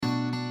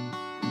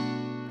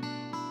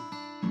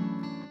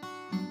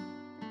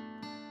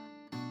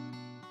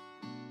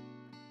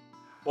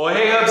Well,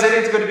 hey, Hub City,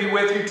 it's good to be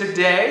with you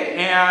today,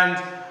 and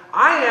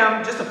I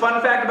am, just a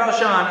fun fact about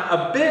Sean,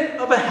 a bit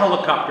of a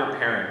helicopter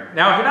parent.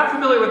 Now, if you're not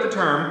familiar with the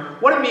term,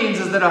 what it means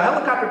is that a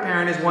helicopter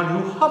parent is one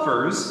who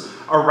hovers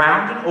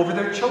around and over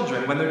their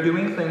children when they're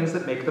doing things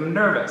that make them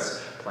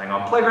nervous. Playing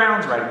on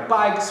playgrounds, riding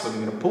bikes,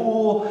 swimming in a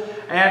pool,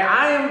 and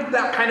I am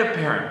that kind of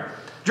parent.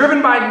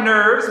 Driven by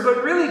nerves,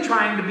 but really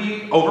trying to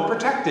be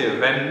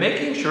overprotective and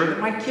making sure that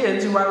my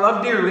kids, who I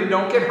love dearly,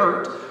 don't get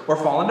hurt or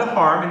fall into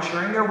harm,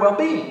 ensuring their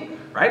well-being.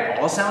 Right?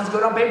 All sounds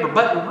good on paper,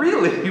 but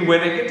really, when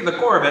I get to the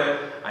core of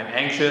it, I'm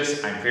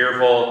anxious, I'm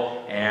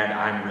fearful, and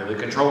I'm really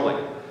controlling.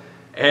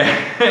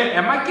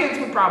 And my kids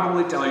would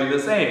probably tell you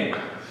the same.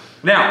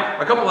 Now,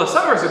 a couple of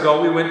summers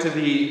ago, we went to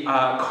the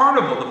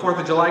carnival, the 4th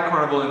of July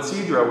carnival in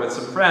Cedro with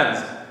some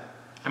friends,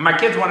 and my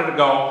kids wanted to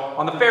go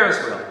on the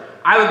Ferris wheel.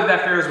 I looked at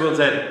that Ferris wheel and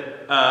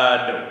said,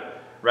 no,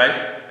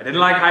 right? I didn't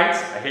like heights,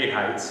 I hate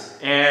heights,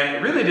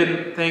 and really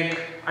didn't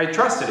think I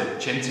trusted it.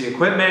 Chintzy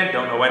equipment,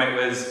 don't know when it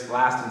was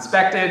last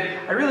inspected.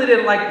 I really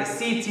didn't like the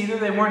seats either.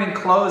 They weren't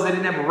enclosed, they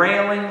didn't have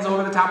railings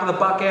over the top of the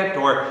bucket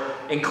or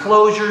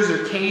enclosures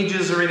or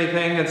cages or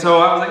anything. And so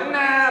I was like,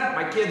 nah,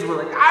 my kids were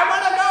like, I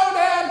wanna go,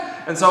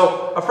 Dad! And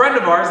so a friend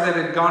of ours that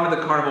had gone to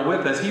the carnival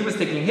with us, he was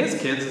taking his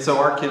kids, and so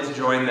our kids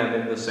joined them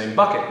in the same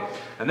bucket.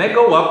 And they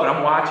go up, and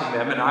I'm watching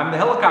them, and I'm the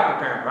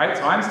helicopter parent, right?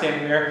 So I'm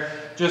standing there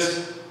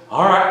just,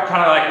 all right,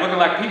 kind of like looking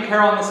like Pete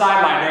Carroll on the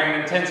sideline during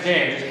an intense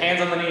game, just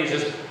hands on the knees,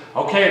 just,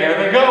 okay, there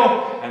they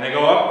go. And they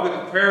go up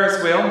the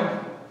Ferris wheel,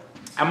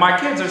 and my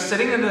kids are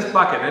sitting in this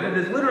bucket, and it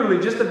is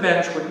literally just a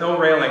bench with no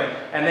railing,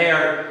 and they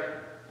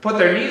are put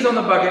their knees on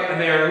the bucket, and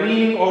they are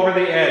leaning over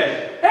the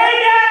edge. Hey,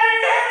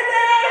 Daddy,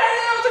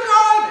 how's it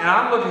going? And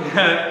I'm looking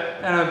at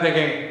it, and I'm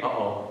thinking,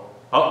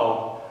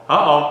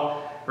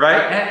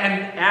 right?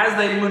 And as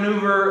they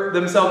maneuver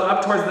themselves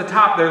up towards the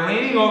top, they're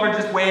leaning over,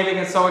 just waving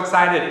and so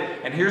excited.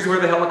 And here's where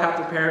the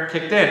helicopter parent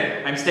kicked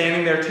in. I'm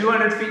standing there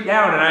 200 feet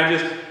down, and I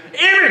just,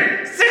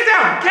 Avery, sit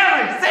down!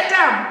 Kelly, sit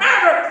down!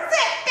 Maverick,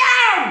 sit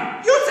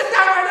down! You sit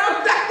down right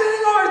now! Stop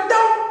leaning over!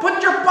 Don't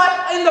put your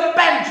butt in the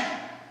bench!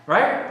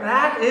 Right?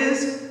 That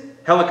is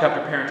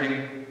helicopter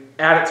parenting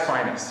at its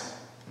finest.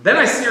 Then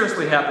I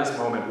seriously had this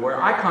moment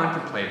where I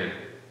contemplated,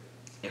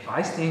 if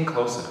I stand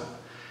close enough,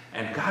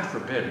 and God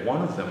forbid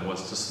one of them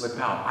was to slip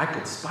out, I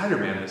could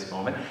Spider-Man this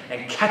moment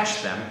and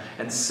catch them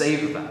and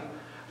save them.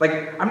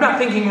 Like, I'm not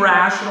thinking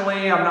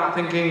rationally, I'm not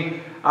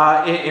thinking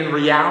in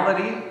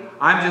reality.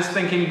 I'm just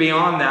thinking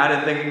beyond that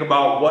and thinking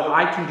about what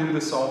I can do to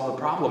solve the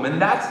problem.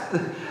 And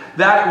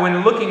that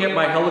when looking at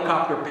my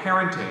helicopter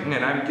parenting,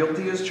 and I'm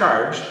guilty as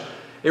charged,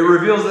 it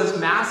reveals this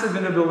massive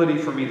inability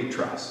for me to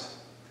trust.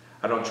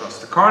 I don't trust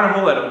the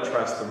carnival, I don't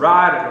trust the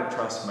ride, I don't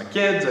trust my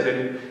kids. I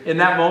didn't, in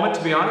that moment,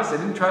 to be honest, I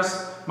didn't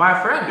trust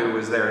my friend who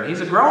was there, and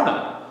he's a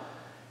grown-up.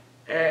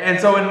 And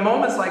so in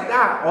moments like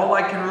that, all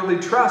I can really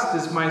trust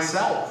is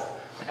myself.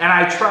 And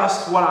I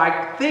trust what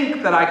I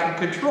think that I can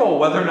control,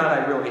 whether or not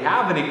I really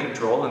have any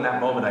control. In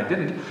that moment I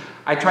didn't.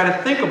 I try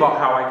to think about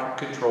how I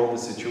can control the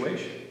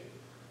situation.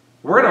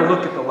 We're going to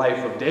look at the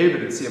life of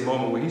David and see a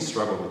moment where he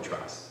struggled with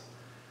trust.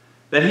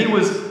 That he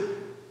was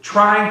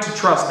trying to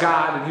trust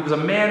God, and he was a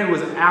man who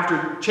was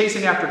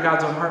chasing after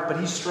God's own heart, but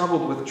he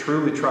struggled with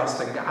truly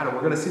trusting God. And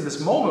we're going to see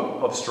this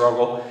moment of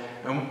struggle,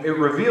 and it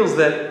reveals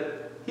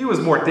that he was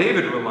more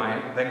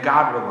David-reliant than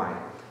God-reliant.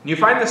 And you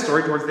find this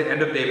story towards the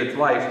end of David's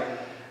life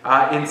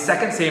in 2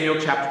 Samuel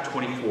chapter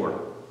 24.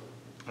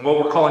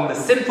 What we're calling the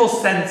sinful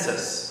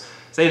census.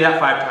 Say that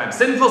 5 times.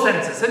 Sinful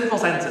census, sinful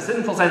census,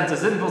 sinful census,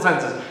 sinful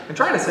census. And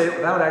try to say it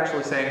without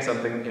actually saying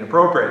something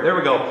inappropriate. There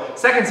we go. 2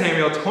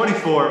 Samuel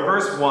 24,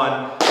 verse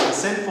 1, the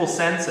sinful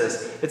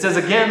census. It says,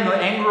 again, the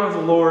anger of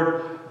the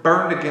Lord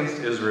burned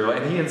against Israel,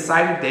 and he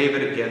incited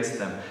David against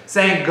them,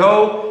 saying,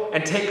 go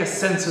and take a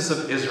census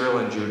of Israel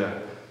and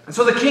Judah. And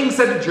so the king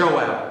said to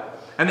Joab,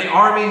 and the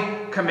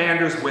army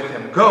commanders with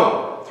him,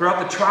 go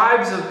throughout the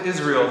tribes of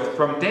Israel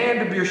from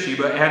Dan to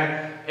Beersheba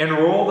and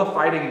enroll the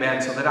fighting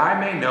men so that I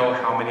may know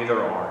how many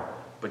there are.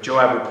 But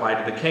Joab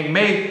replied to the king,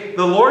 may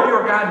the Lord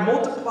your God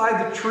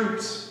multiply the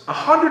troops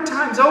 100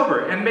 times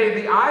over, and may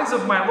the eyes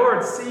of my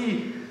Lord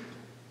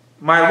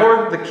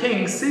the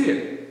king see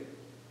it.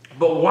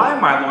 But why,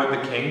 my Lord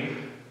the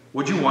king,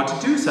 would you want to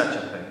do such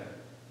a thing?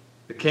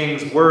 The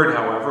king's word,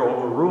 however,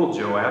 overruled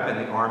Joab and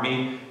the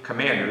army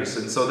commanders,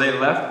 and so they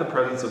left the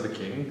presence of the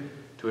king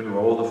to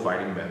enroll the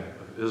fighting men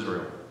of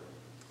Israel.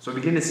 So we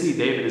begin to see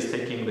David is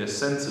taking this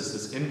census,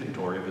 this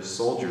inventory of his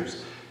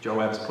soldiers.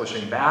 Joab's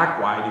pushing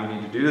back. Why do you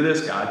need to do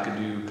this? God could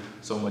do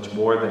so much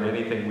more than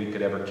anything we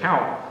could ever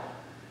count.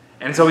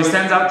 And so he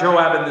sends out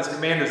Joab and his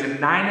commanders, and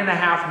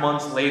 9.5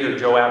 months later,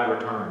 Joab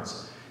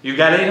returns. You've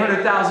got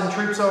 800,000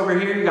 troops over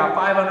here. You got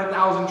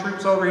 500,000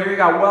 troops over here. You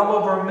got well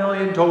over 1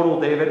 million total,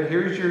 David.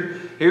 Here's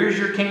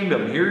your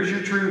kingdom. Here's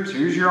your troops.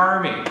 Here's your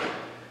army.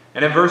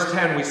 And in verse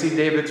 10, we see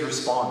David's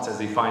response as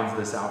he finds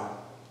this out.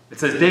 It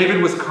says,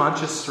 David was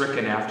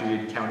conscience-stricken after he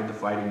had counted the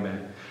fighting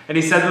men. And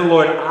he said to the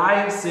Lord, I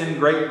have sinned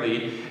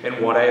greatly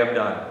in what I have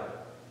done.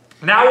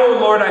 Now, O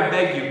Lord, I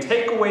beg you,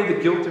 take away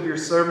the guilt of your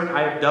servant.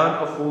 I have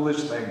done a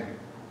foolish thing.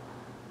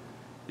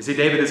 You see,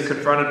 David is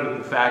confronted with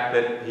the fact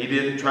that he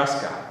didn't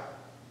trust God.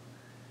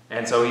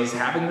 And so he's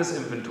having this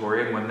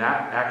inventory, and when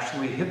that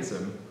actually hits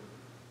him,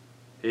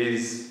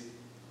 he's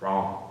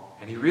wrong.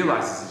 And he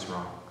realizes he's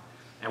wrong.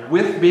 And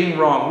with being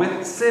wrong,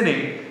 with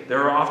sinning,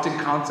 there are often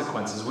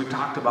consequences. We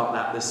talked about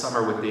that this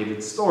summer with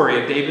David's story.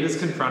 And David is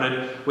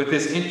confronted with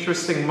this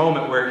interesting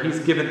moment where he's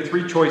given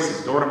 3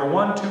 choices. Door number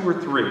 1, 2, or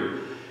 3.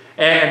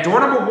 And door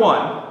number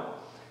 1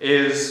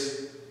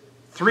 is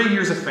 3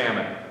 years of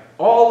famine.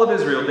 All of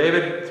Israel,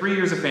 David, 3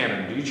 years of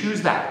famine. Do you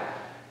choose that?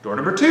 Door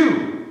number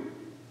 2,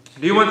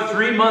 do you want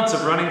 3 months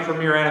of running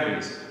from your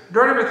enemies?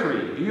 Door number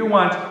 3, do you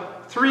want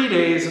 3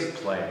 days of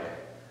plague?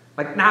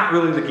 Like, not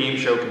really the game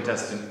show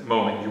contestant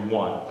moment you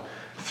want.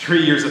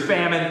 3 years of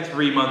famine,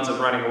 3 months of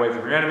running away from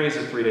your enemies,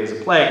 or 3 days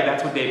of plague.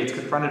 That's what David's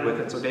confronted with,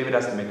 and so David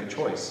has to make a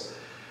choice.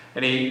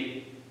 And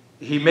he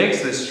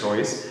makes this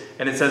choice,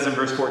 and it says in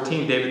verse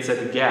 14, David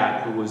said to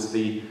Gad, who was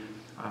the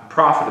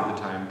prophet of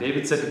the time,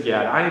 David said to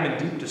Gad, I am in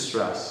deep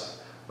distress.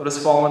 Let us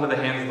fall into the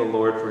hands of the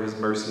Lord, for his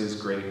mercy is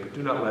great, but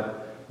do not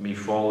let me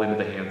fall into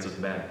the hands of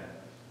men.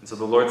 And so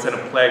the Lord sent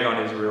a plague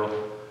on Israel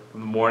from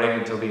the morning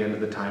until the end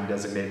of the time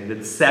designated.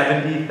 And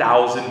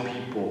 70,000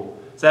 people,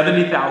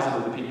 70,000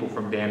 of the people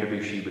from Dan to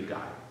Beersheba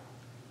died.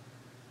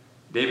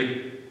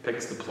 David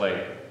picks the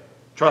plague,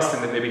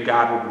 trusting that maybe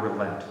God would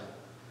relent.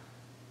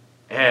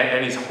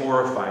 And he's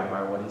horrified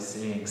by what he's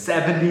seeing.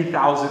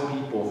 70,000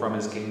 people from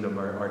his kingdom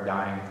are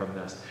dying from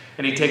this.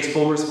 And he takes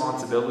full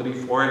responsibility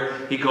for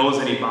it. He goes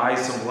and he buys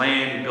some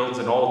land. He builds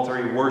an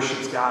altar. He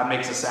worships God,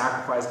 makes a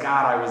sacrifice.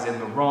 God, I was in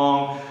the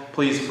wrong.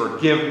 Please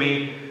forgive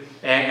me.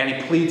 And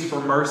he pleads for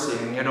mercy.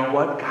 And you know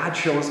what? God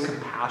shows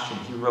compassion.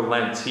 He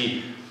relents.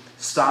 He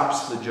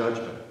stops the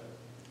judgment.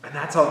 And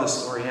that's how the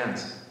story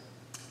ends.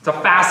 It's a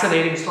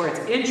fascinating story. It's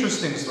an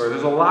interesting story.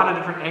 There's a lot of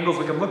different angles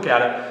we can look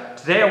at it.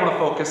 Today I want to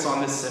focus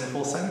on this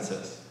sinful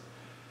census.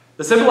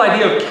 The simple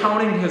idea of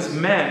counting his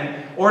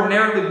men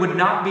ordinarily would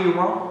not be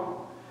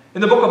wrong.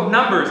 In the book of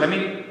Numbers,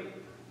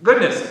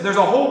 goodness, there's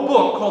a whole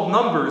book called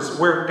Numbers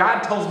where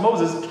God tells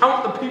Moses,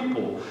 count the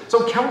people.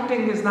 So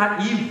counting is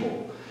not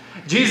evil.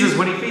 Jesus,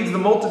 when he feeds the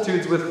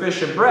multitudes with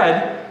fish and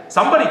bread,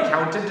 somebody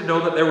counted to know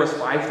that there was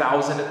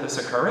 5,000 at this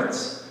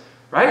occurrence.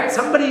 Right?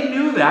 Somebody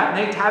knew that, and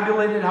they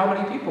tabulated how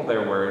many people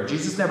there were. And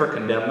Jesus never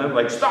condemned them,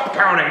 like, stop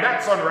counting,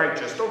 that's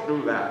unrighteous, don't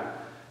do that.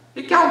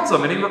 He counts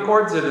them, and he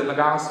records it in the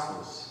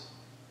Gospels.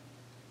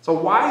 So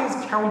why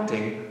is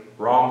counting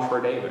wrong for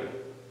David?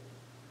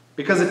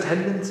 Because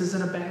attendance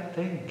isn't a bad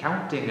thing.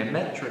 Counting and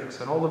metrics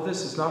and all of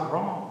this is not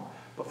wrong.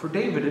 But for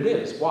David it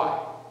is.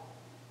 Why?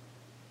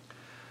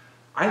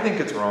 I think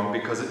it's wrong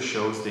because it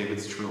shows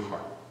David's true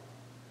heart.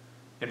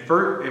 In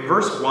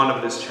verse 1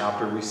 of this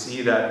chapter, we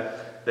see that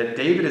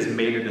David has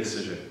made a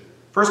decision.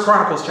 1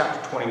 Chronicles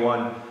chapter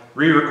 21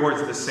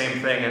 re-records the same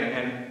thing,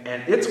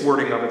 and its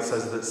wording of it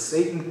says that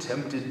Satan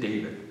tempted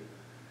David.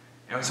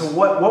 And so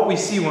what we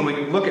see when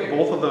we look at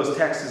both of those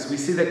texts is we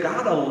see that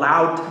God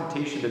allowed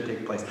temptation to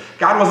take place.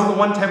 God wasn't the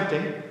one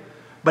tempting,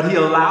 but he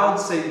allowed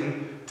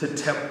Satan to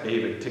tempt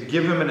David, to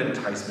give him an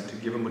enticement, to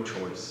give him a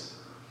choice.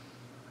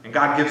 And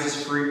God gives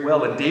us free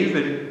will. And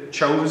David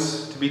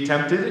chose to be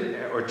tempted,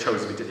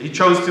 he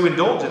chose to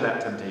indulge in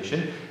that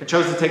temptation and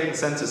chose to take the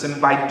census.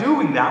 And by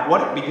doing that,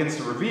 what it begins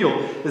to reveal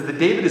is that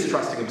David is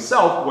trusting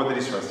himself more than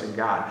he's trusting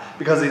God,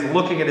 because he's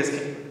looking at his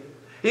kingdom.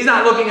 He's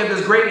not looking at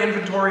this great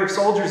inventory of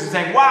soldiers and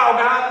saying, wow,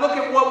 God, look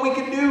at what we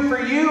can do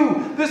for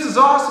you. This is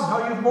awesome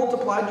how you've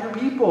multiplied your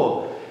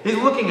people. He's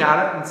looking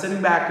at it and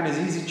sitting back in his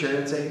easy chair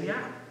and saying,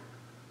 yeah,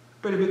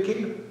 pretty big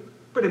kingdom,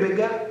 pretty big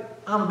guy.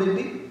 I'm a big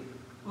deal.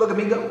 Look at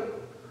me go.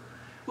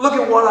 Look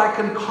at what I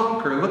can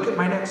conquer. Look at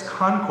my next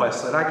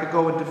conquest that I could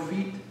go and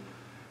defeat.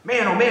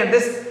 Man, oh man,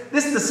 this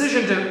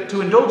decision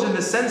to indulge in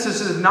this census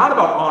is not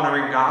about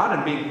honoring God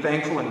and being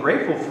thankful and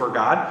grateful for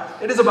God.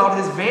 It is about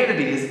his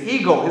vanity, his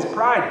ego, his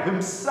pride,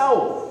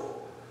 himself.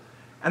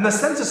 And the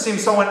census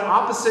seems so an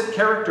opposite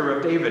character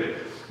of David,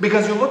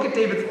 because you look at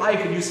David's life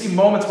and you see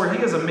moments where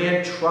he is a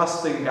man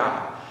trusting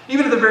God.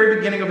 Even at the very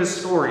beginning of his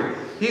story,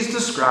 he's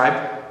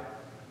described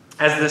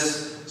as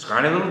this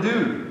scrawny little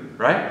dude,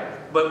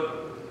 right? But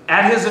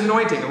at his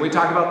anointing, and we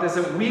talk about this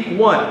in week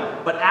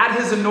 1, but at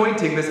his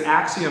anointing, this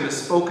axiom is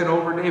spoken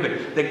over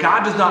David, that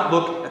God does not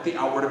look at the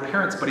outward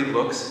appearance, but he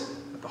looks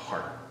at the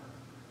heart.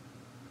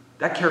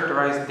 That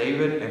characterized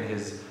David and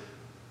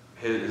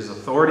his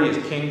authority,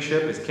 his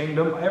kingship, his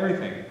kingdom,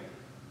 everything.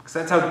 Because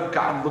that's how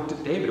God looked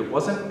at David. It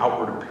wasn't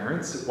outward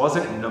appearance. It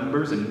wasn't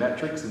numbers and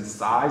metrics and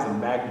size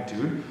and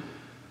magnitude.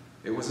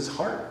 It was his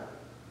heart.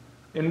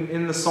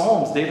 In the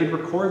Psalms, David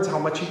records how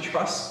much he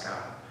trusts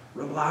God,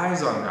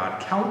 relies on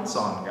God, counts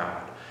on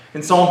God.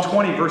 In Psalm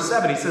 20, verse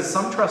 7, he says,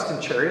 some trust in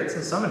chariots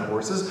and some in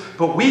horses,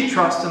 but we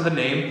trust in the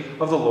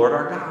name of the Lord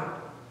our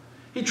God.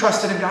 He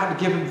trusted in God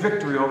to give him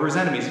victory over his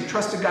enemies. He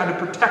trusted God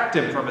to protect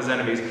him from his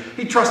enemies.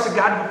 He trusted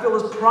God to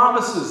fulfill his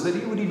promises that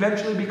he would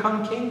eventually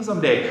become king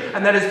someday,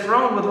 and that his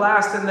throne would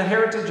last in the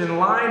heritage and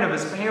line of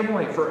his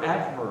family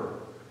forever.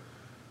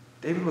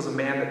 David was a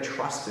man that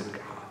trusted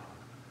God.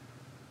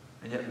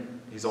 And yet,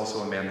 he's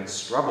also a man that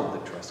struggled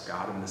to trust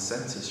God, and the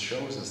census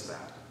shows us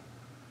that.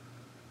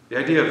 The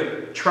idea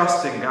of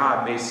trusting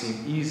God may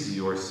seem easy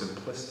or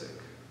simplistic.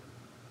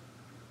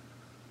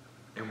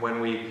 And when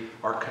we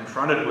are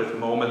confronted with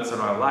moments in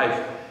our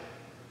life,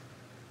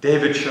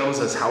 David shows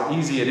us how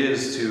easy it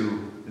is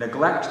to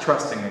neglect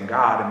trusting in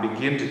God and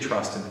begin to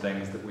trust in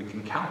things that we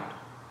can count.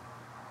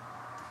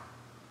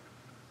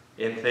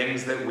 In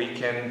things that we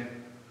can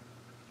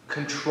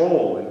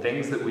control, in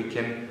things that we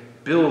can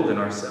build in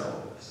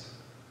ourselves.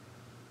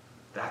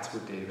 That's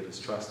what David is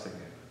trusting in.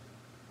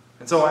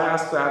 And so I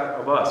ask that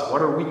of us.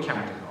 What are we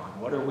counting on?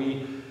 What are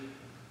we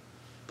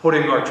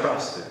putting our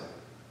trust in?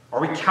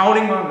 Are we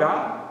counting on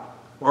God?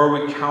 Or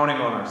are we counting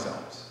on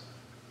ourselves?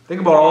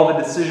 Think about all the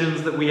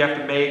decisions that we have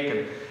to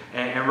make.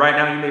 And right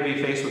now you may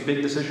be faced with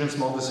big decisions,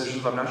 small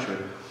decisions, I'm not sure.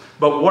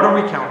 But what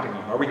are we counting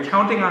on? Are we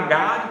counting on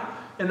God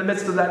in the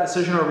midst of that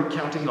decision, or are we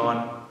counting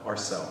on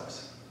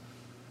ourselves?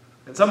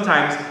 And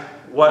sometimes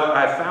what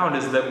I've found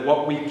is that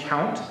what we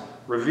count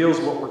reveals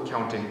what we're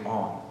counting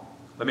on.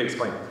 Let me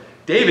explain.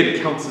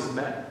 David counts his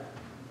men.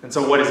 And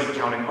so what is he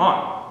counting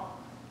on?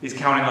 He's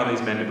counting on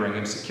these men to bring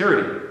him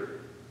security,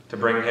 to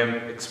bring him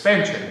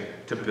expansion,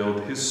 to build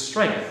his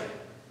strength,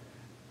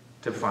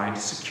 to find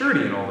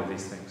security in all of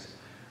these things.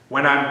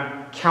 When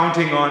I'm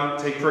counting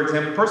on, take for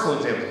example, personal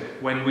examples,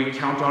 when we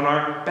count on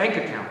our bank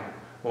account,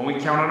 when we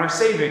count on our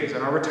savings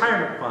and our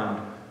retirement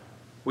fund,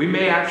 we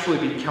may actually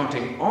be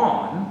counting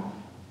on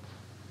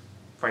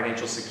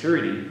financial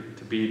security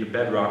to be the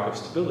bedrock of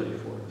stability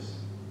for us.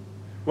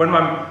 When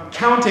I'm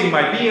counting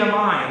my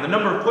BMI and the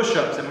number of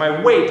push-ups and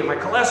my weight and my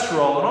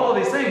cholesterol and all of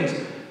these things,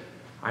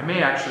 I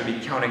may actually be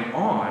counting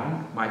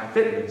on my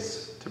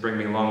fitness to bring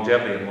me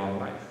longevity and long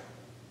life.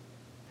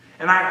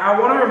 And I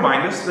want to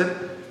remind us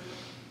that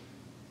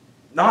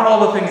not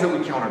all the things that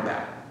we count are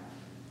bad.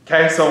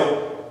 Okay,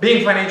 so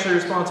being financially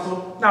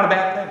responsible, not a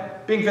bad thing.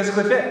 Being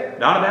physically fit,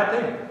 not a bad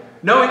thing.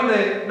 Knowing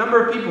the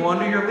number of people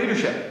under your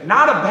leadership,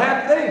 not a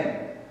bad thing.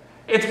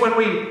 It's when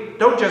we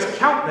don't just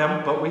count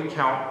them, but we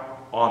count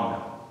on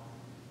them.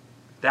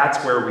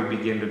 That's where we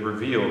begin to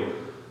reveal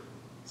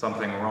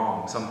something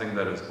wrong, something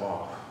that is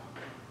off.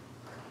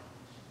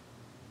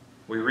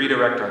 We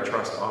redirect our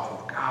trust off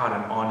of God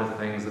and onto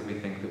things that we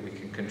think that we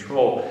can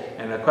control.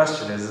 And the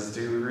question is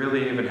do we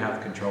really even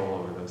have control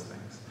over those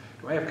things?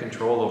 Do I have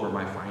control over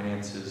my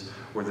finances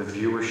or the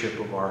viewership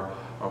of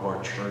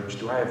our church?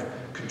 Do I have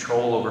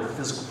control over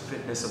physical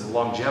fitness and the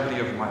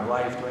longevity of my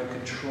life? Do I have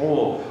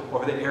control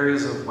over the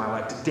areas of my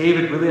life? Did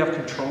David really have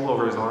control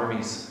over his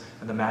armies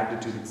and the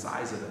magnitude and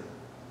size of it?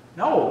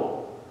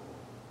 No.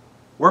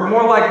 We're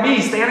more like me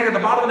standing at the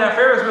bottom of that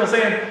Ferris wheel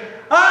saying,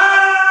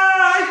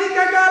 I think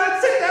I got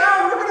it. Sit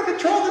down. We're going to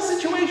control the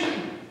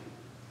situation.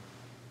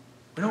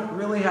 We don't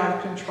really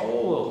have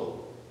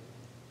control,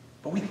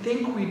 but we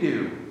think we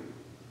do.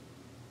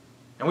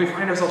 And we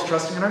find ourselves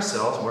trusting in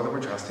ourselves more than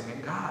we're trusting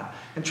in God.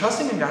 And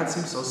trusting in God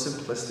seems so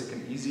simplistic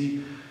and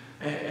easy,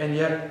 and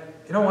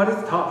yet, you know what?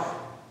 It's tough.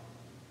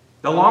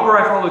 The longer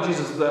I follow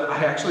Jesus,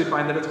 I actually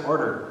find that it's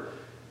harder.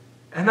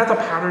 And that's a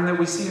pattern that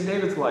we see in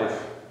David's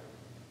life.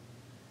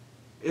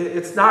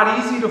 It's not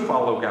easy to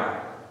follow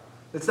God.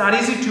 It's not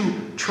easy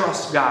to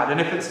trust God.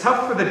 And if it's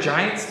tough for the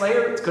giant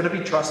slayer, it's going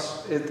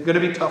to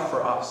be tough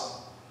for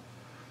us.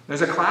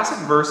 There's a classic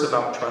verse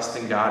about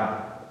trusting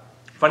God,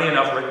 funny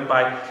enough, written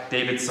by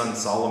David's son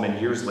Solomon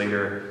years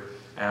later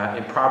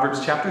in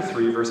Proverbs chapter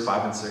 3, verse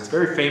 5 and 6.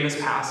 Very famous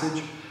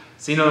passage,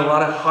 seen in a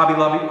lot of Hobby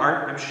Lobby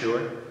art, I'm sure.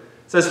 It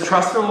says,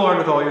 trust the Lord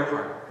with all your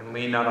heart and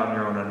lean not on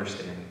your own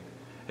understanding.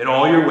 In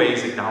all your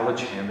ways acknowledge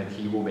him and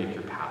he will make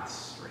your paths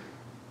straight.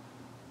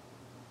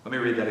 Let me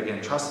read that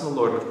again. Trust in the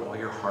Lord with all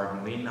your heart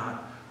and lean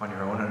not on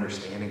your own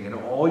understanding. In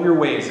all your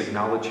ways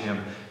acknowledge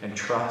him and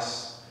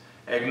trust.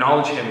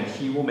 Acknowledge him and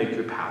he will make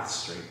your paths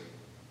straight.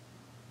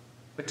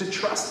 But to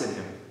trust in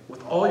him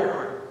with all your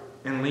heart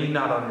and lean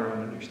not on your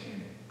own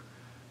understanding.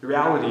 The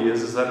reality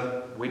is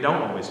that we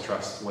don't always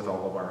trust with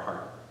all of our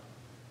heart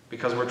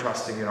because we're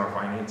trusting in our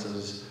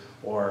finances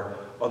or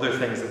other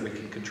things that we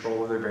can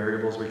control, other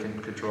variables we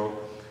can control.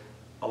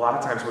 A lot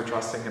of times we're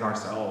trusting in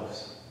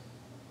ourselves.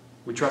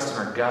 We trust in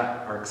our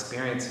gut, our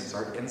experiences,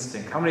 our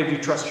instinct. How many of you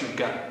trust your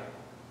gut?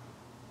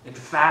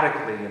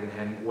 Emphatically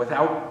and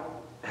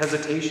without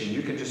hesitation,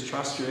 you can just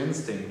trust your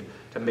instinct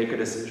to make a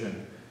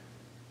decision.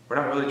 We're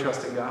not really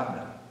trusting God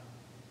then.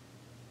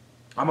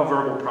 I'm a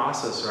verbal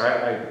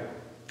processor.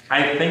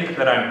 I think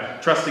that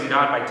I'm trusting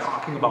God by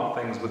talking about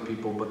things with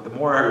people, but the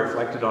more I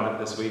reflected on it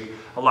this week,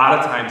 a lot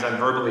of times I'm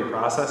verbally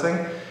processing,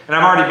 and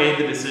I've already made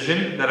the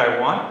decision that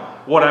I want.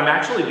 What I'm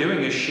actually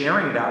doing is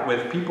sharing that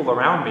with people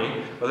around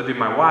me, whether it be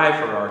my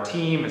wife or our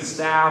team and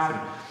staff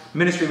and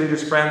ministry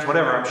leaders, friends,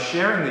 whatever. I'm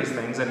sharing these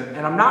things, and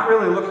I'm not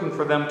really looking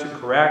for them to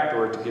correct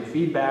or to give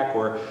feedback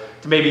or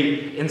to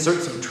maybe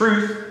insert some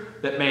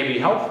truth that may be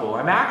helpful.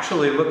 I'm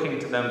actually looking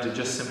to them to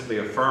just simply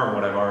affirm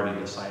what I've already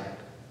decided.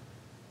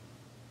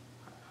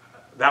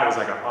 That was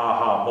like an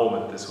aha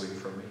moment this week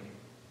for me,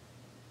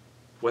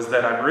 was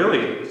that I'm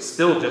really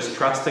still just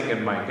trusting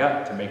in my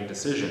gut to make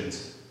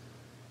decisions,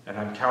 and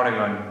I'm counting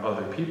on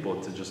other people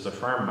to just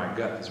affirm my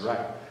gut is right.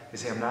 You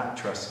see, I'm not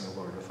trusting the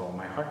Lord with all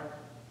my heart.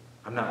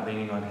 I'm not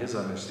leaning on his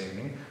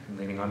understanding, I'm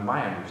leaning on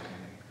my understanding.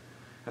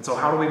 And so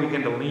how do we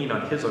begin to lean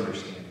on his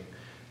understanding,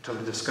 to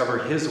discover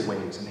his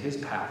ways and his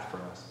path for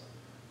us?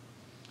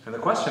 And the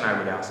question I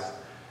would ask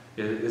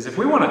is if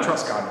we want to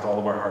trust God with all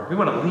of our heart, we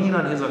want to lean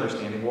on his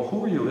understanding, well,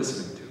 who are you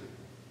listening to?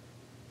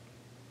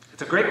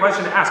 It's a great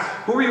question to ask.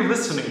 Who are you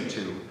listening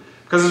to?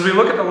 Because as we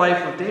look at the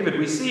life of David,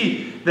 we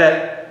see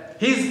that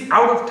he's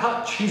out of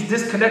touch. He's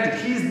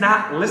disconnected. He's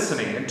not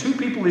listening. And two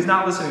people he's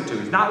not listening to.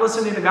 He's not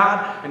listening to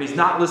God, and he's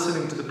not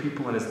listening to the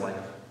people in his life.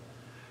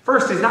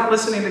 First, he's not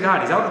listening to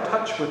God. He's out of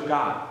touch with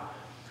God.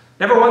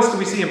 Never once do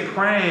we see him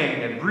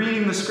praying and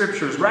reading the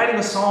scriptures, writing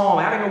a psalm,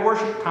 having a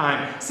worship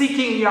time,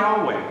 seeking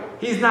Yahweh.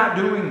 He's not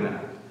doing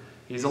that.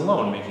 He's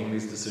alone making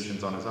these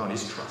decisions on his own.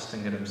 He's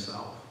trusting in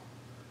himself.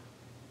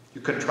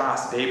 You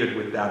contrast David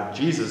with that of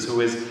Jesus,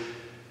 who is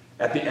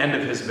at the end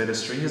of his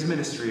ministry. His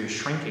ministry is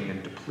shrinking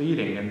and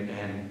depleting,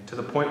 and to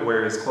the point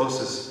where his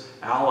closest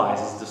allies,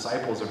 his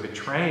disciples, are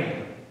betraying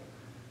him,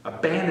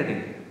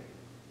 abandoning him.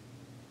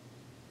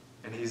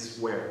 And he's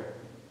where?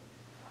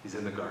 He's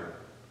in the garden.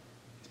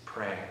 He's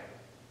praying.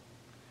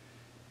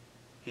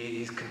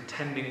 He's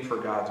contending for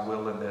God's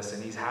will in this,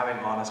 and he's having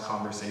honest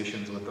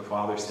conversations with the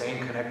Father,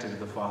 staying connected to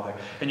the Father.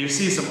 And you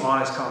see some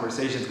honest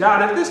conversations.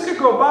 God, if this could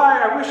go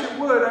by, I wish it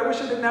would. I wish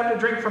I didn't have to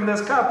drink from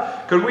this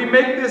cup. Could we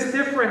make this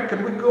different?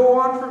 Could we go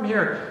on from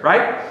here?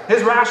 Right?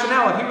 His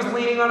rationale, if he was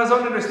leaning on his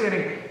own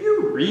understanding,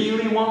 you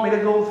really want me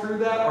to go through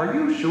that? Are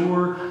you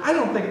sure? I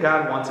don't think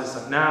God wants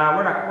us. Nah,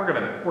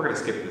 we're gonna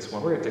skip this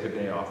one. We're gonna take a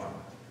day off from it.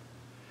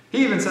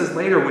 He even says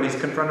later when he's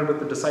confronted with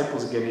the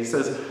disciples again, he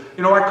says,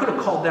 I could have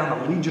called down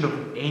a legion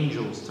of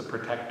angels to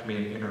protect me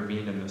and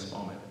intervene in this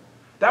moment.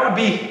 That would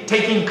be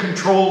taking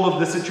control of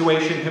the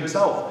situation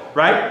himself,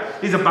 right?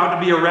 He's about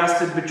to be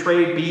arrested,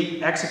 betrayed,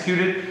 beat,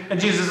 executed, and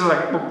Jesus is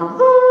like, we're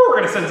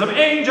going to send some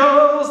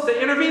angels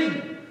to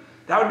intervene.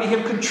 That would be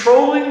him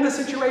controlling the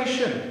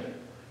situation,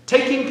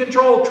 taking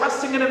control,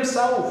 trusting in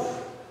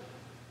himself.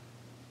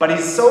 But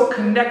he's so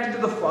connected to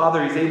the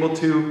Father, he's able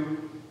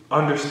to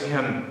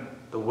understand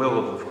the will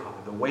of the Father,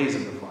 the ways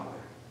of the Father.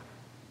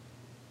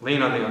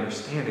 Lean on the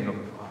understanding of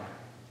the Father.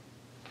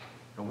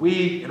 And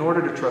we, in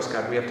order to trust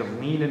God, we have to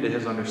lean into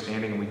his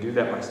understanding, and we do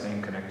that by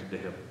staying connected to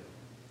him.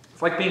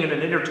 It's like being in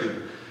an inner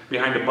tube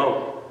behind a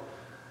boat.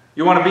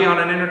 You want to be on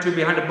an inner tube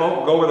behind a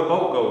boat, go where the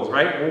boat goes,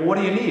 right? Well, what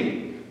do you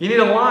need? You need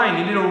a line,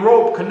 you need a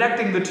rope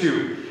connecting the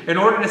two in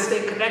order to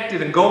stay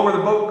connected and go where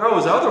the boat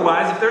goes.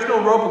 Otherwise, if there's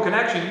no rope of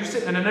connection, you're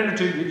sitting in an inner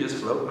tube, you're just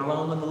floating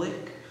along in the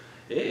lake.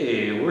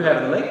 Hey, we're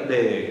having a lake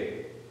day.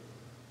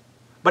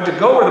 But to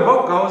go where the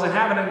boat goes and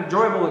have an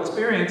enjoyable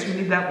experience, you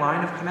need that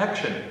line of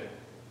connection.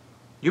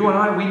 You and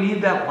I, we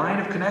need that line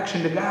of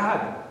connection to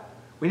God.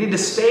 We need to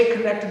stay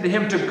connected to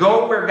him. To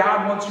go where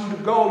God wants you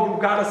to go,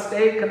 you've got to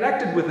stay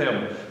connected with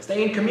him.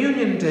 Stay in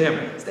communion to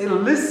him. Stay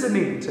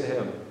listening to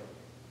him.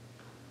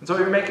 And so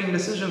you're making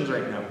decisions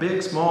right now,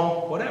 big,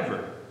 small,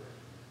 whatever.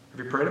 Have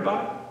you prayed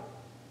about it?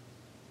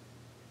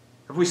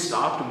 Have we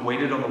stopped and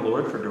waited on the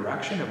Lord for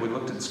direction? Have we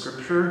looked at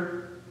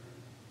Scripture?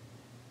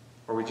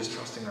 Or are we just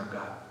trusting our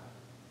gut?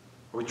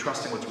 Are we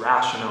trusting what's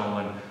rational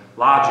and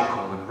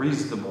logical and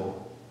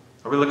reasonable?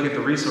 Are we looking at the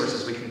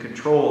resources we can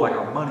control, like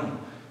our money,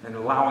 and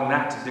allowing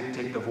that to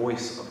dictate the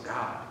voice of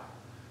God?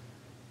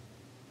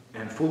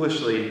 And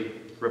foolishly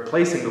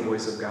replacing the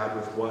voice of God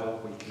with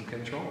what we can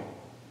control.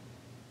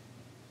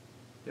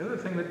 The other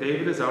thing that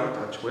David is out of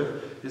touch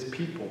with is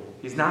people.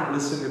 He's not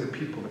listening to the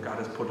people that God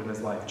has put in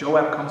his life.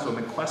 Joab comes to him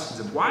and questions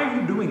him. Why are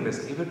you doing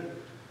this, David?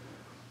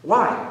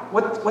 Why?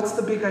 What's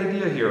the big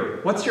idea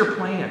here? What's your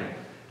plan?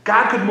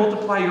 God could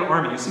multiply your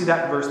army. You see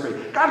that in verse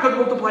 3. God could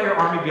multiply your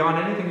army beyond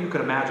anything you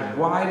could imagine.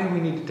 Why do we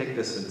need to take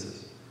this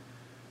census?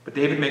 But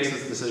David makes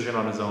this decision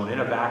on his own,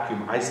 in a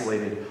vacuum,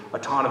 isolated,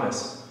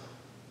 autonomous.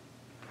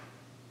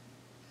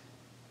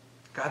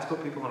 God's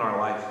put people in our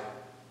life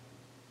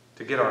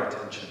to get our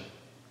attention,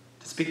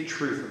 to speak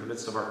truth in the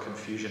midst of our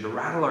confusion, to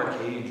rattle our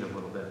cage a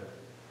little bit.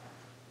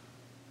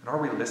 And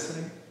are we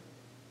listening?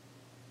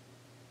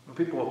 When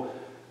people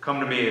come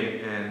to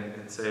me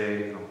and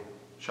say,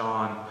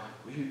 Sean,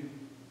 will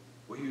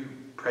you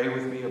pray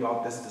with me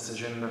about this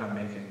decision that I'm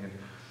making?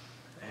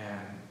 And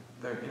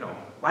they're,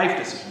 life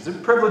decisions. The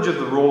privilege of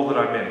the role that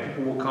I'm in.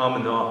 People will come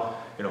and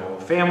they'll,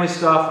 family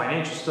stuff,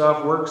 financial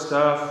stuff, work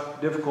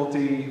stuff,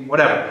 difficulty,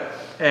 whatever.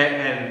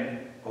 And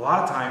a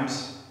lot of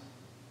times,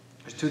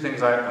 there's two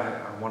things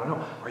I want to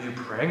know. Are you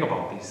praying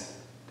about these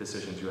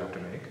decisions you have to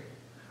make?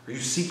 Are you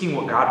seeking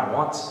what God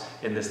wants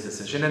in this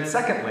decision? And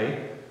secondly,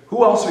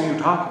 who else are you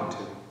talking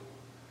to?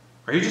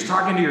 Are you just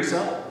talking to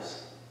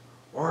yourselves?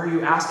 Or are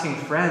you asking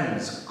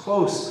friends,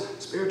 close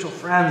spiritual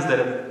friends that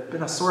have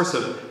been a source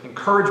of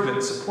encouragement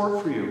and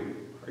support for you?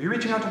 Are you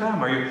reaching out to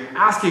them? Are you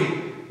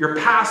asking your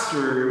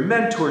pastor, your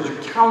mentors,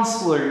 your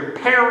counselor, your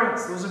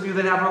parents, those of you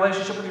that have a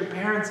relationship with your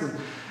parents,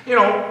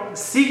 and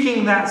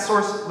seeking those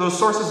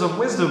sources of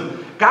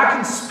wisdom? God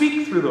can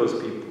speak through those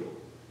people.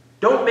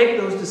 Don't make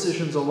those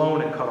decisions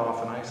alone and cut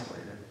off and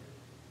isolated.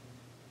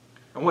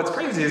 And what's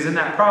crazy is in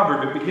that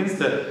proverb, it begins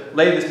to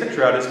lay this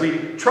picture out as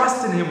we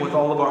trust in him with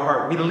all of our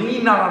heart. We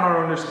lean not on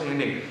our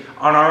understanding,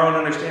 on our own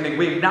understanding.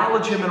 We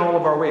acknowledge him in all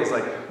of our ways.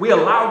 Like, we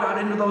allow God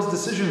into those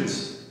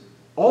decisions.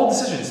 All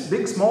decisions,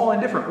 big, small,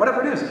 indifferent,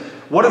 whatever it is.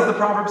 What does the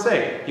proverb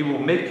say? He will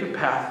make your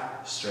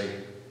path straight.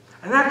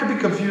 And that could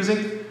be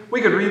confusing. We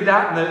could read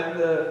that,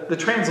 and the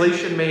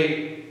translation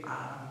may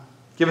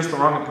give us the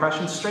wrong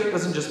impression. Straight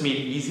doesn't just mean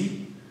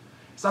easy.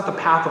 It's not the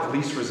path of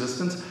least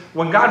resistance.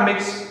 When God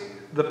makes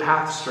the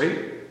path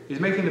straight, he's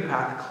making the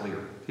path clear.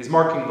 He's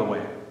marking the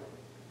way.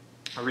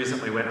 I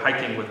recently went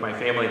hiking with my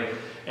family,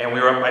 and we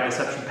were up by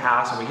Deception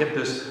Pass, and we hit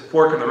this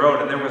fork in the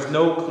road, and there was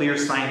no clear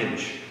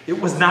signage. It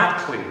was not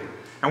clear.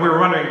 And we were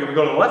wondering, do we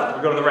go to the left or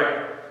we go to the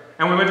right?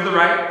 And we went to the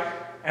right,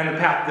 and the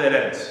path dead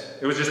ends.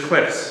 It was just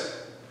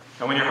cliffs.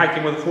 And when you're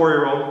hiking with a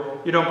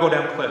 4-year-old, you don't go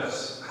down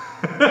cliffs.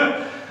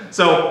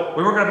 So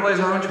we were going to blaze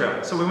our own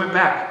trail. So we went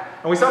back.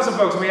 And we saw some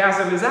folks, and we asked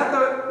them, is that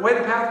the way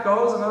the path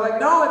goes? And they're like,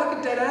 no, I think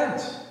it dead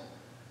ends.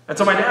 And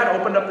so my dad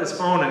opened up this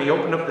phone, and he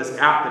opened up this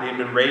app that he had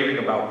been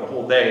raving about the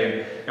whole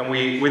day. And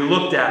we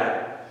looked at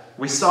it.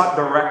 We sought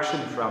direction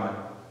from it.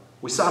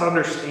 We sought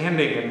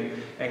understanding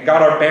and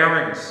got our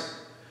bearings.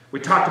 We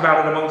talked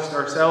about it amongst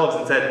ourselves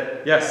and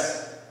said,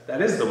 yes,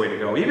 that is the way to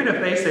go. Even if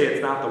they say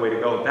it's not the way to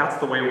go, that's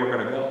the way we're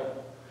going to go.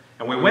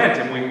 And we went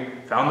and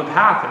we found the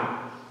path.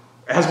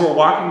 And as we're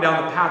walking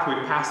down the path, we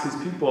passed these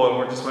people, and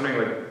we're just wondering,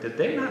 like, did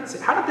they not see?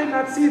 How did they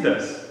not see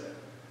this?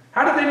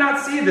 How did they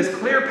not see this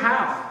clear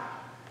path?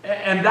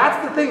 And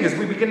that's the thing, is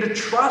we begin to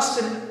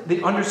trust in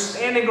the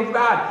understanding of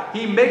God.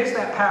 He makes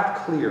that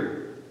path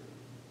clear.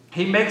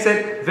 He makes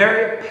it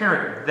very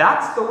apparent.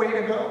 That's the way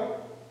to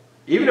go.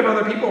 Even if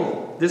other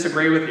people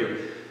disagree with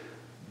you,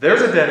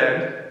 there's a dead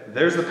end.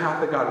 There's the path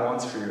that God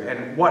wants for you.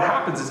 And what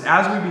happens is,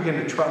 as we begin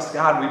to trust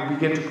God, we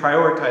begin to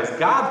prioritize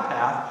God's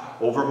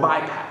path over my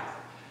path.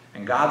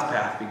 And God's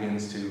path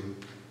begins to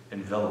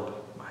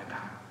envelop my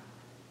path.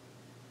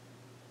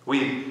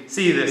 We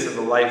see this in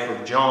the life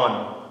of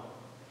John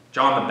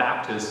the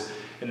Baptist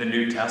in the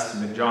New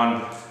Testament.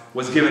 John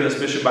was given this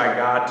mission by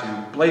God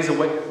to blaze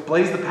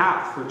the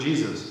path for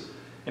Jesus.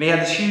 And he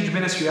had this huge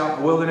ministry out in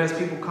the wilderness.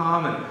 People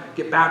come and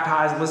get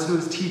baptized and listen to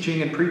his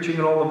teaching and preaching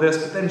and all of this.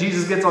 But then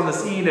Jesus gets on the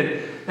scene,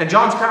 and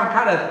John's crowd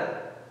kind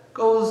of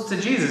goes to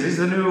Jesus. He's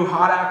the new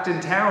hot act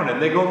in town,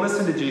 and they go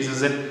listen to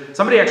Jesus. And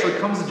somebody actually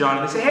comes to John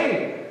and they say,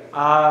 hey,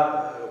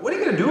 what are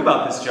you going to do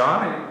about this,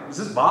 John? Does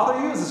this bother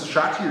you? Is this a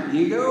shot to your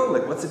ego?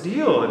 Like, what's the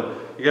deal? And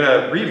you're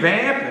going to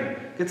revamp and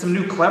get some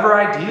new clever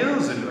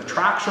ideas and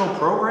attractional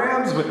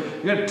programs.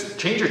 You're going to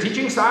change your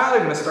teaching style.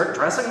 You're going to start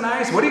dressing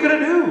nice. What are you going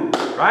to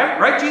do? Right?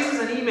 Write Jesus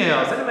an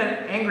email. Send him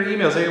an angry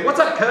email saying, what's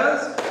up,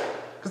 cuz?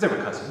 Because they were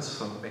cousins,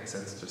 so it makes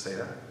sense to say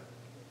that.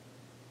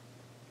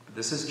 But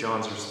this is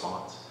John's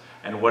response.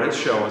 And what it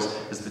shows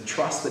is the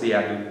trust that he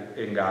had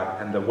in God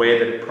and the way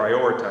that it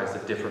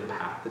prioritized a different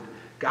path. That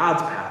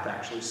God's path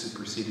actually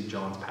superseded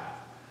John's path.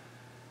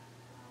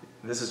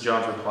 And this is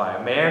John's reply.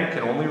 A man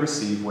can only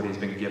receive what he's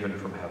been given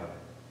from heaven.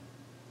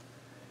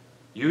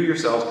 You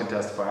yourselves can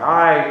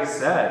testify. I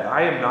said,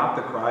 I am not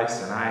the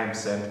Christ, and I am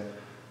sent,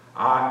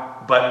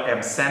 but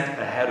am sent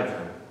ahead of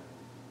him.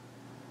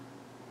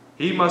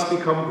 He must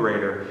become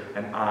greater,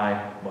 and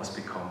I must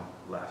become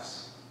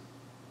less.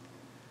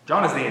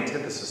 John is the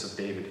antithesis of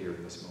David here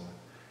in this moment.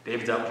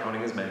 David's out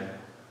counting his men,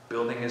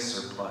 building his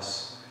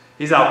surplus.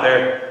 He's out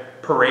there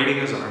parading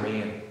his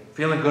army and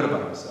feeling good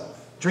about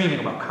himself, dreaming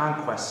about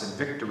conquests and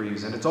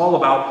victories, and it's all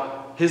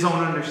about his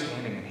own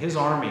understanding and his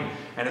army,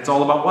 and it's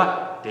all about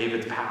what?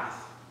 David's path.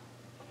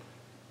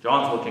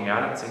 John's looking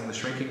at it and seeing the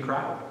shrinking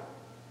crowd.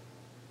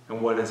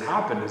 And what has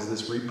happened is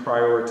this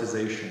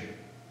reprioritization.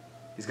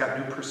 He's got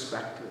new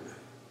perspective.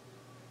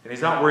 And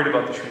he's not worried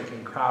about the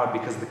shrinking crowd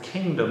because the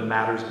kingdom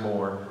matters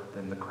more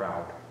than the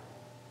crowd.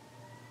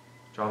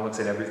 John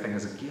looks at everything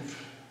as a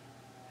gift.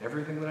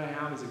 Everything that I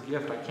have is a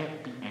gift. I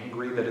can't be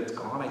angry that it's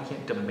gone. I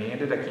can't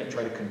demand it. I can't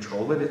try to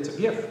control it. It's a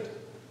gift.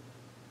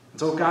 And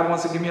so if God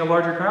wants to give me a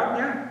larger crowd,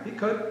 yeah, he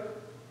could.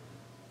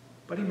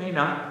 But he may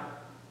not.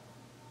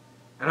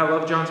 And I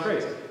love John's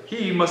phrase.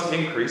 He must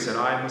increase and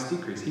I must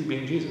decrease. He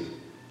being Jesus.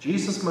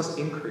 Jesus must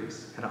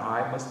increase and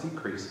I must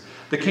decrease.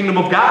 The kingdom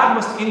of God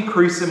must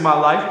increase in my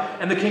life,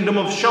 and the kingdom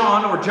of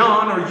Sean or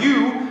John or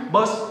you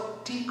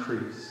must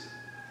decrease.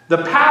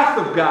 The path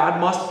of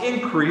God must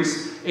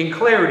increase in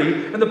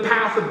clarity, and the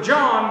path of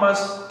John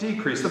must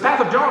decrease. The path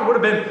of John would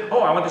have been,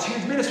 oh, I want this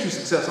huge ministry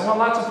success. I want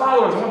lots of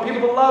followers. I want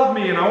people to love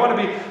me, and I want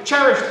to be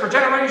cherished for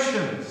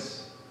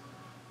generations.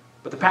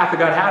 But the path that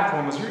God had for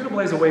him was, you're going to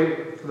blaze a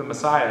way for the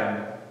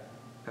Messiah,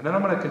 and then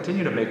I'm going to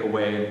continue to make a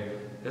way,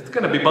 and it's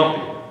going to be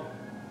bumpy.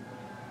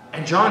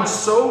 And John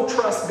so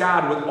trusts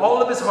God with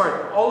all of his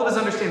heart, all of his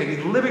understanding.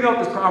 He's living out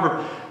this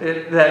proverb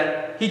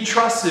that he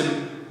trusts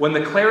him when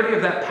the clarity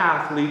of that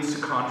path leads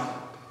to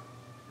conflict.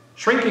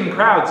 Shrinking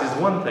crowds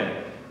is one thing,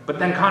 but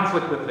then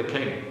conflict with the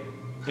king,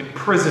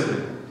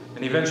 imprisonment,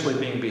 and eventually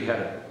being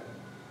beheaded.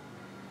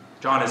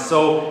 John is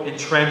so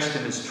entrenched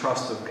in his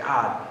trust of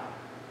God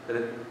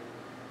that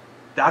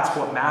that's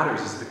what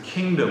matters, is the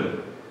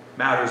kingdom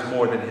matters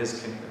more than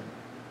his kingdom.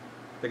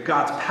 that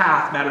God's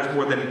path matters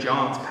more than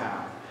John's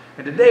path.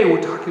 And today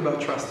we're talking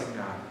about trusting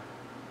God.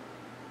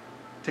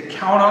 To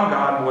count on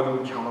God more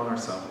than we count on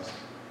ourselves.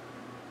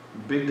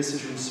 Big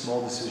decisions,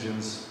 small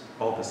decisions,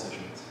 all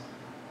decisions.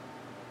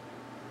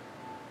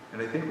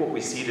 And I think what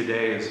we see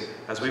today is,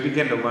 as we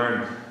begin to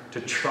learn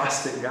to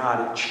trust in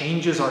God, it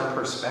changes our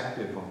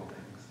perspective on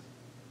things.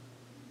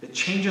 It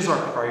changes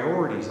our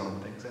priorities on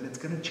things, and it's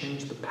going to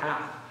change the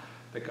path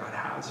that God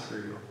has for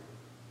you.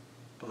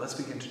 But let's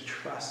begin to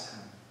trust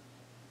Him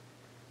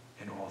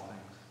in all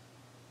things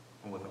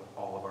and with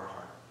all of our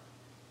heart.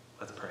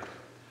 Let's pray.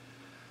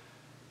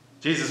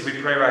 Jesus, we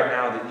pray right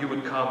now that you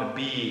would come and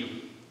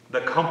be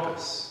the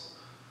compass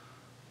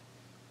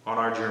on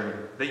our journey.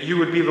 That you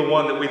would be the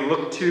one that we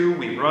look to,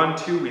 we run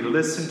to, we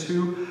listen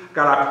to.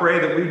 God, I pray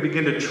that we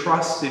begin to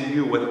trust in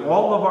you with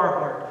all of our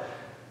heart.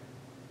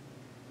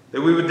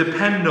 That we would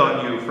depend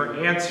on you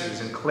for answers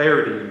and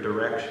clarity and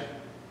direction.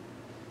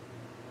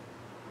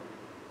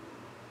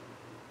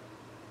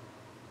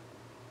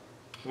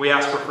 We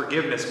ask for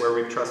forgiveness where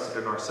we've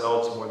trusted in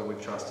ourselves more than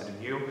we've trusted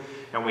in you.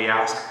 And we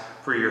ask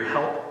for your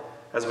help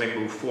as we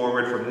move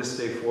forward from this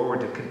day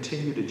forward to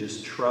continue to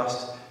just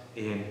trust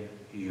in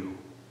you.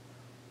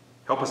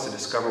 Help us to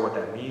discover what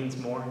that means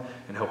more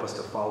and help us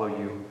to follow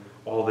you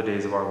all the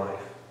days of our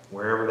life,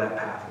 wherever that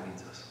path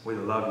leads us. We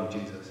love you,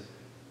 Jesus.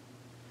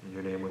 In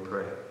your name we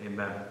pray.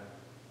 Amen.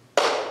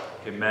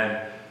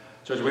 Amen.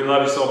 Church, we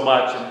love you so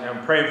much, and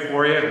I'm praying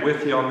for you and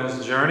with you on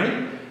this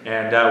journey,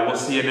 and we'll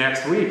see you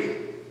next week.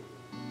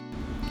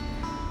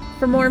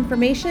 For more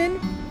information,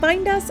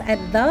 find us at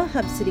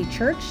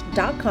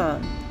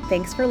thehubcitychurch.com.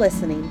 Thanks for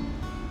listening.